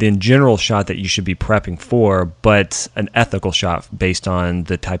one, the general shot that you should be prepping for, but an ethical shot based on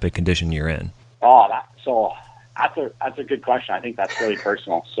the type of condition you're in. That's a good question. I think that's really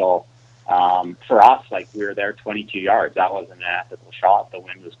personal. So for us, like, we were there 22 yards. That wasn't an ethical shot. The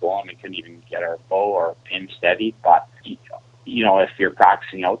wind was blowing. We couldn't even get our bow or pin steady. But, if you're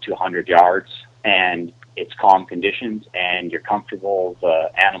practicing out to 100 yards and it's calm conditions and you're comfortable,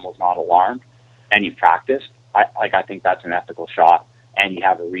 the animal's not alarmed, and you've practiced, I think that's an ethical shot, and you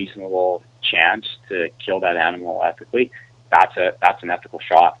have a reasonable chance to kill that animal ethically. That's an ethical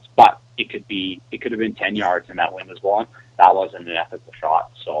shot. But it could have been 10 yards and that wind was blowing. That wasn't an ethical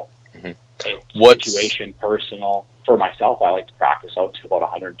shot. So it's situation personal. For myself, I like to practice out to about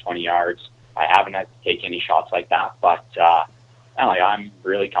 120 yards. I haven't had to take any shots like that, but I'm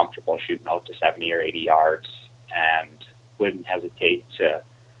really comfortable shooting out to 70 or 80 yards and wouldn't hesitate to.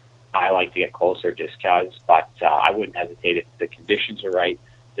 I like to get closer just because, but I wouldn't hesitate if the conditions are right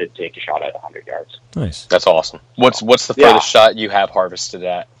to take a shot at 100 yards. Nice. That's awesome. What's the furthest shot you have harvested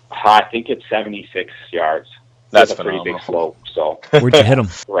at? I think it's 76 yards. That's a pretty big slope. So Where'd you hit him?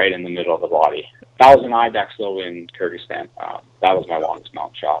 right in the middle of the body. That was an ibex though in Kyrgyzstan. That was my longest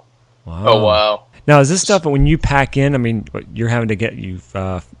mount shot. Wow. Oh, wow. Now, is this stuff when you pack in? I mean, you're having to you've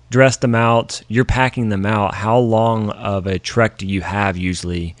dressed them out. You're packing them out. How long of a trek do you have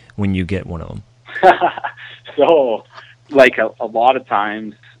usually when you get one of them? So, like a lot of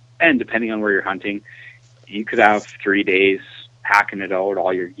times, and depending on where you're hunting, you could have 3 days packing it out,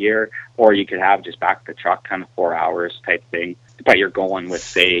 all your gear, or you could have just back the truck, kind of 4 hours type thing. But you're going with,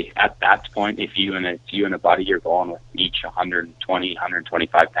 say, at that point, if you and a buddy, you're going with each 120,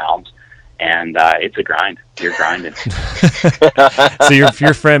 125 pounds. And it's a grind. You're grinding. So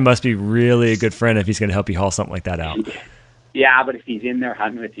your friend must be really a good friend if he's going to help you haul something like that out. Yeah, but if he's in there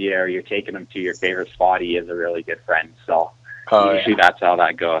hunting with you or you're taking him to your favorite spot, he is a really good friend. So usually that's how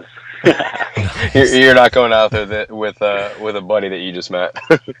that goes. You're not going out there with a buddy that you just met.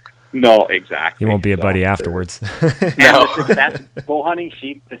 No, exactly. He won't be a buddy afterwards. No. The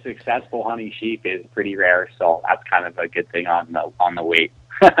successful hunting sheep is pretty rare, so that's kind of a good thing on the weight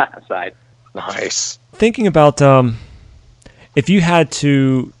side. Nice. Thinking about if you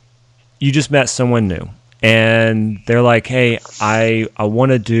just met someone new and they're like, hey, I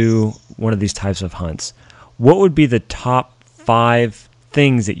want to do one of these types of hunts. What would be the top 5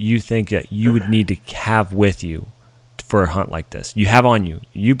 things that you think that you would need to have with you for a hunt like this? You have on you.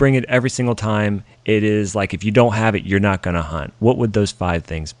 You bring it every single time. It is like if you don't have it, you're not going to hunt. What would those 5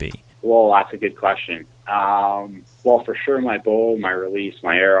 things be? Well, that's a good question. Well, for sure, my bow, my release,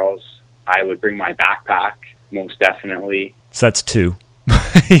 my arrows. I would bring my backpack, most definitely. So that's 2.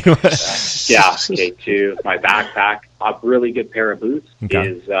 Yeah, okay, 2. My backpack. A really good pair of boots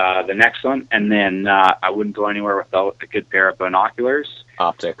is the next one. And then I wouldn't go anywhere without a good pair of binoculars.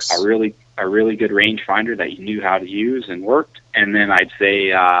 Optics. A really good rangefinder that you knew how to use and worked. And then I'd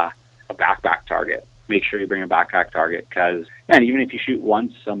say a backpack target. Make sure you bring a backpack target because, man, even if you shoot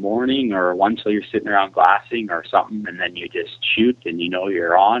once a morning or once while you're sitting around glassing or something, and then you just shoot and you know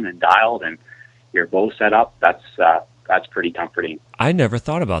you're on and dialed and your bow set up, that's pretty comforting. I never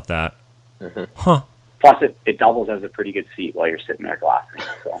thought about that. Mm-hmm. Huh. Plus, it doubles as a pretty good seat while you're sitting there glassing.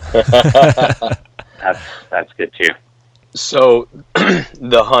 So that's good too. So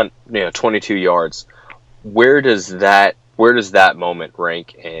the hunt, 22 yards. Where does that moment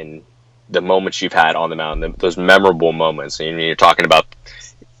rank in the moments you've had on the mountain? Those memorable moments. And you're talking about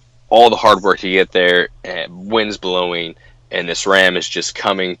all the hard work to get there, and winds blowing, and this ram is just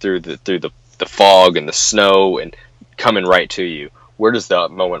coming through the fog and the snow and coming right to you. Where does that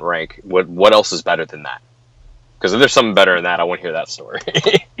moment rank? What else is better than that? Because if there's something better than that, I want to hear that story.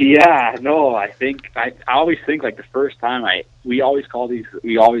 Yeah, no, I always think like the first time we always call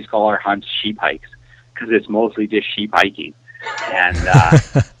our hunts sheep hikes because it's mostly just sheep hiking, and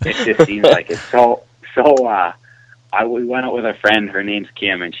it just seems like it's so. We went out with a friend. Her name's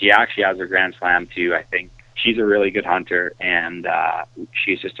Kim, and she actually has her Grand Slam too. I think she's a really good hunter, and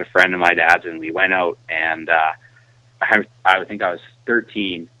she's just a friend of my dad's. And we went out, and I think I was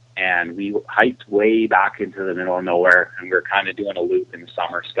 13. And we hiked way back into the middle of nowhere, and we were kind of doing a loop in the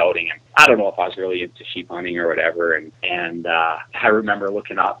summer scouting. And I don't know if I was really into sheep hunting or whatever. And I remember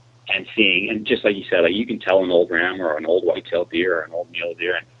looking up and seeing, and just like you said, like you can tell an old ram or an old white-tailed deer or an old mule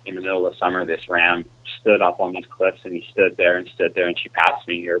deer. And in the middle of summer, this ram stood up on these cliffs, and he stood there, and she passed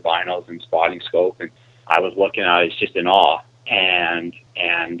me her binos and spotting scope, and I was looking at it, just in awe. And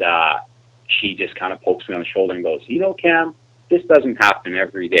she just kind of pokes me on the shoulder and goes, Cam, this doesn't happen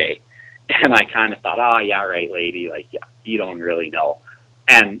every day. And I kind of thought, yeah, right, lady. Like, yeah, you don't really know.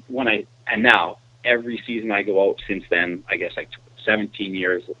 And now every season I go out since then, I guess like 17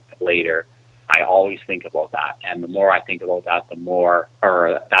 years later, I always think about that. And the more I think about that, the more,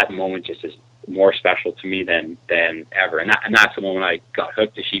 or that moment just is more special to me than ever. And that's the moment I got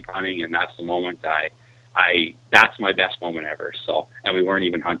hooked to sheep hunting. And that's the moment that's my best moment ever. So, and we weren't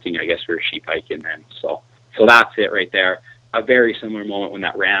even hunting. I guess we were sheep hiking then. So that's it right there. A very similar moment when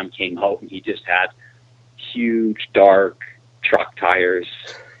that ram came out and he just had huge, dark truck tires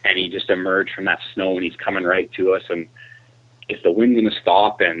and he just emerged from that snow and he's coming right to us. And is the wind going to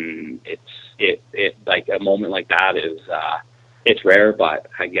stop? And it like a moment like that is, it's rare, but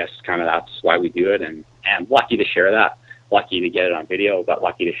I guess kind of that's why we do it. And lucky to share that, lucky to get it on video, but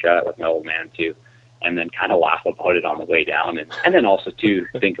lucky to share it with my old man too. And then kind of laugh about it on the way down. And then also to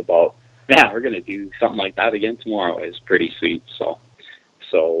think about, man, we're going to do something like that again tomorrow is pretty sweet. So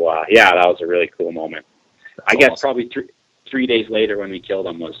yeah, that was a really cool moment. That's I guess awesome. Probably 3 days later when we killed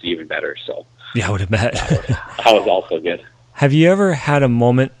him was even better. So yeah, I would have bet. That was also good. Have you ever had a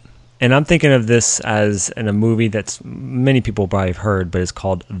moment, and I'm thinking of this as in a movie that's many people probably have heard, but it's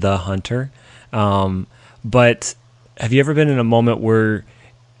called The Hunter. But have you ever been in a moment where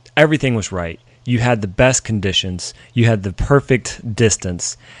everything was right? You had the best conditions, you had the perfect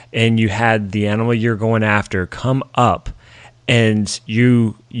distance, and you had the animal you're going after come up, and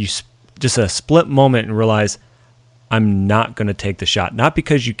you just a split moment and realize, I'm not going to take the shot. Not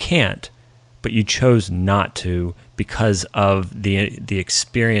because you can't, but you chose not to because of the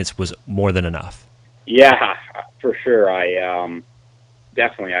experience was more than enough. Yeah, for sure. I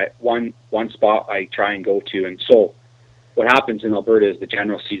definitely. One spot I try and go to, and so what happens in Alberta is the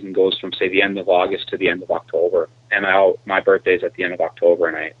general season goes from, say, the end of August to the end of October, and my birthday is at the end of October,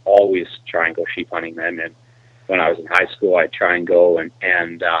 and I always try and go sheep hunting then. And when I was in high school, I'd try and go,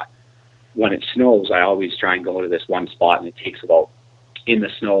 and when it snows, I always try and go to this one spot, and it takes about, in the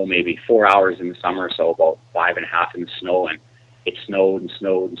snow, maybe 4 hours in the summer, so about 5.5 in the snow, and it snowed and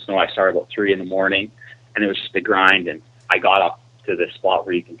snowed and snowed. I started about 3 in the morning, and it was just a grind, and I got up to this spot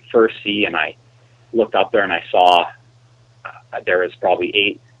where you can first see, and I looked up there, and I saw there was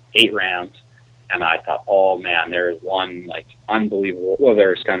probably eight rams, and I thought, oh man, there's one, like, unbelievable. Well,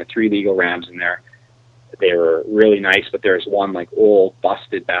 there's kind of 3 legal rams in there. They were really nice, but there's one, like, old,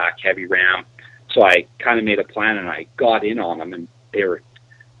 busted back, heavy ram. So I kind of made a plan, and I got in on them, and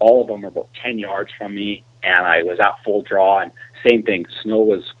all of them were about 10 yards from me, and I was at full draw, and same thing, snow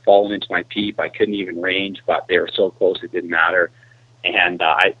was falling into my peep. I couldn't even range, but they were so close it didn't matter. And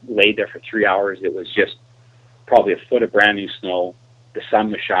I laid there for 3 hours. It was just probably a foot of brand new snow. The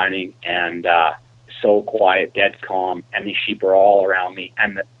sun was shining, and so quiet, dead calm, and these sheep were all around me,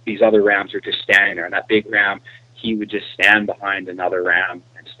 and these other rams are just standing there. And that big ram, he would just stand behind another ram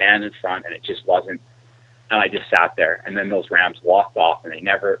and stand in front, and it just wasn't. And I just sat there, and then those rams walked off, and they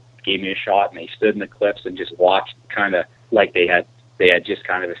never gave me a shot, and they stood in the cliffs and just watched, kind of like they had just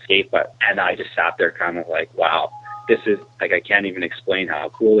kind of escaped. And I just sat there, kind of like, wow, this is, like, I can't even explain how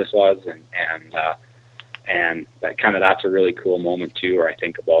cool this was, and that kind of, that's a really cool moment too, where I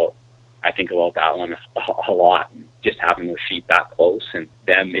think about that one a lot, just having those sheep that close and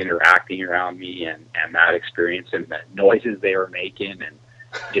them interacting around me, and that experience and the noises they were making and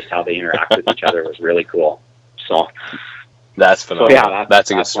just how they interact with each other was really cool. So that's phenomenal. So yeah, that's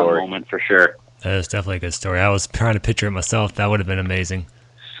a good story. One moment for sure. That is definitely a good story. I was trying to picture it myself. That would have been amazing.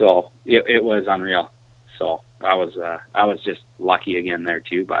 So it was unreal. So I was just lucky again there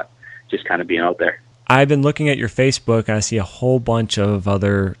too, but just kind of being out there. I've been looking at your Facebook, and I see a whole bunch of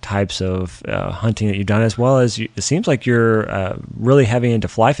other types of hunting that you've done, as well as it seems like you're really heavy into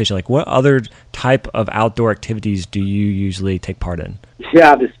fly fishing. Like, what other type of outdoor activities do you usually take part in?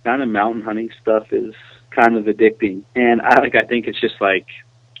 Yeah, this kind of mountain hunting stuff is kind of addicting, and I think it's just like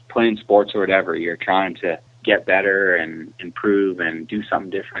playing sports or whatever. You're trying to get better and improve and do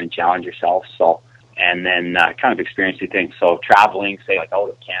something different and challenge yourself. So, and then kind of experiencing things. So traveling, say, like, out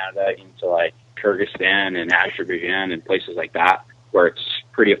of Canada into, like, Kyrgyzstan and Azerbaijan and places like that, where it's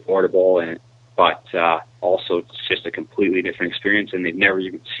pretty affordable, but also it's just a completely different experience, and they've never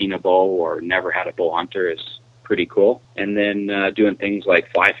even seen a bow or never had a bow hunter is pretty cool. And then doing things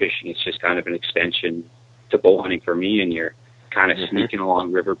like fly fishing, it's just kind of an extension to bow hunting for me, and you're kind of sneaking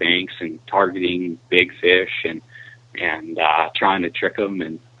along riverbanks and targeting big fish and trying to trick them,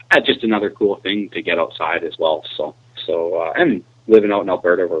 and just another cool thing to get outside as well. So and living out in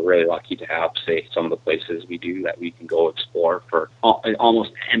Alberta, we're really lucky to have, say, some of the places we do that we can go explore for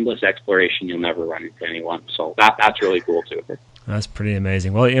almost endless exploration. You'll never run into anyone. So that's really cool too. That's pretty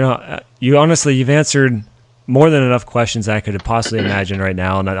amazing. Well, you've answered more than enough questions I could possibly imagine right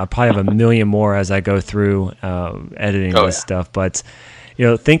now, and I'll probably have a million more as I go through editing this stuff. But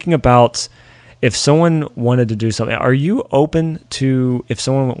thinking about, if someone wanted to do something, are you open to, if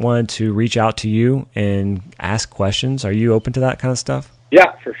someone wanted to reach out to you and ask questions, are you open to that kind of stuff?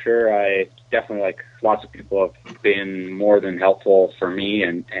 Yeah, for sure. I definitely, like, lots of people have been more than helpful for me,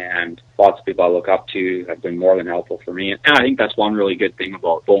 and lots of people I look up to have been more than helpful for me. And I think that's one really good thing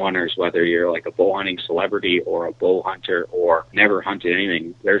about bow hunters, whether you're like a bow hunting celebrity or a bow hunter or never hunted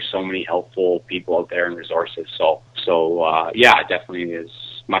anything, there's so many helpful people out there and resources. So yeah, definitely, as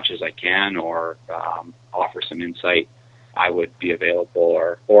much as I can, or offer some insight, I would be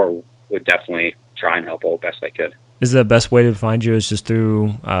available, or would definitely try and help out best I could. Is the best way to find you is just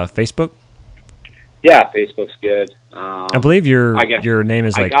through Facebook? Yeah, Facebook's good. I believe your name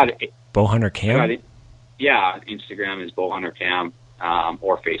is like Bowhunter Cam. Yeah, Instagram is Bowhunter Cam,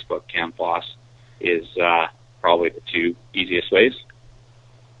 or Facebook Cam Foss is probably the two easiest ways.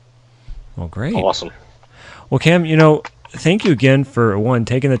 Well, great, awesome. Well, Cam, thank you again for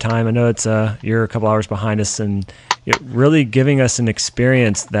taking the time. I know it's you're a couple hours behind us, and really giving us an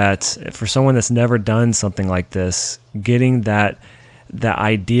experience that, for someone that's never done something like this, getting that the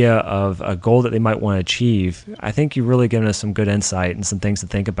idea of a goal that they might want to achieve, I think you've really given us some good insight and some things to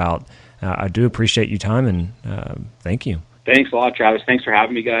think about. I do appreciate your time, and thank you. Thanks a lot, Travis. Thanks for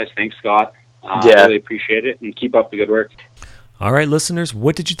having me, guys. Thanks, Scott. I really appreciate it, and keep up the good work. All right, listeners,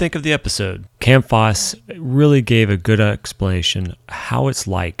 what did you think of the episode? Cam Foss really gave a good explanation how it's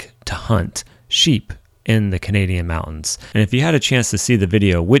like to hunt sheep in the Canadian mountains. And if you had a chance to see the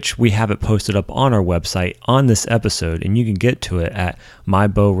video, which we have it posted up on our website on this episode, and you can get to it at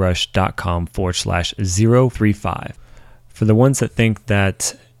mybowrush.com/035. For the ones that think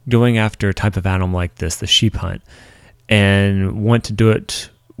that going after a type of animal like this, the sheep hunt, and want to do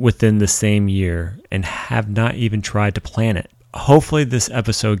it within the same year and have not even tried to plan it, hopefully this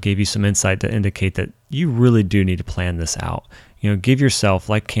episode gave you some insight to indicate that you really do need to plan this out. Give yourself,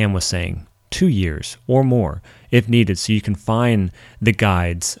 like Cam was saying, 2 years or more if needed, so you can find the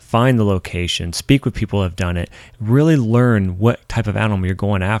guides, find the location, speak with people who have done it, really learn what type of animal you're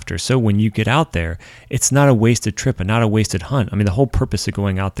going after. So when you get out there, it's not a wasted trip and not a wasted hunt. I mean, the whole purpose of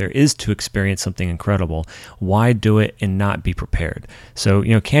going out there is to experience something incredible. Why do it and not be prepared? So,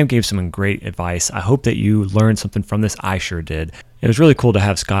 Cam gave some great advice. I hope that you learned something from this. I sure did. It was really cool to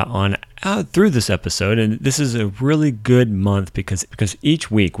have Scott on through this episode, and this is a really good month because each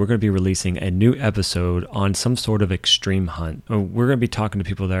week we're going to be releasing a new episode on some sort of extreme hunt. We're going to be talking to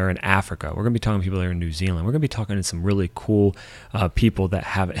people that are in Africa. We're going to be talking to people that are in New Zealand. We're going to be talking to some really cool people that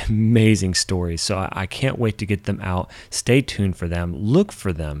have amazing stories. So I can't wait to get them out. Stay tuned for them. Look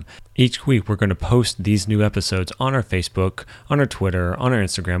for them. Each week, we're going to post these new episodes on our Facebook, on our Twitter, on our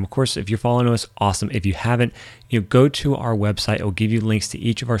Instagram. Of course, if you're following us, awesome. If you haven't, go to our website. It will give you links to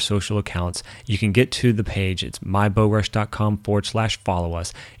each of our social accounts. You can get to the page. It's mybowrush.com/follow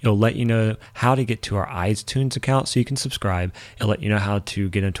us. It'll let you know how to get to our iTunes account so you can subscribe. It'll let you know how to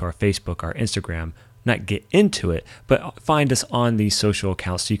get into our Facebook, our Instagram. Not get into it, but find us on these social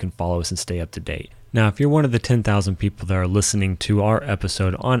accounts so you can follow us and stay up to date. Now, if you're one of the 10,000 people that are listening to our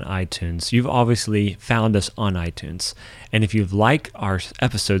episode on iTunes, you've obviously found us on iTunes. And if you've liked our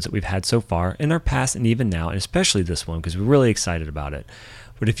episodes that we've had so far, in our past and even now, and especially this one, because we're really excited about it,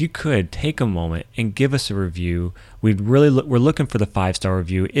 but if you could take a moment and give us a review, we're looking for the 5-star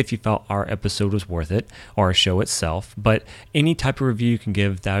review if you felt our episode was worth it, or our show itself. But any type of review you can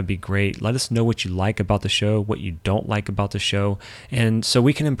give, that would be great. Let us know what you like about the show, what you don't like about the show, and so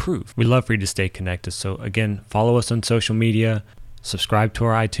we can improve. We'd love for you to stay connected. So again, follow us on social media, subscribe to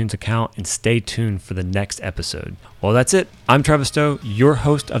our iTunes account, and stay tuned for the next episode. Well, that's it. I'm Travis Stowe, your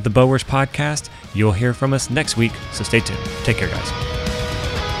host of the BowRush podcast. You'll hear from us next week, so stay tuned. Take care, guys.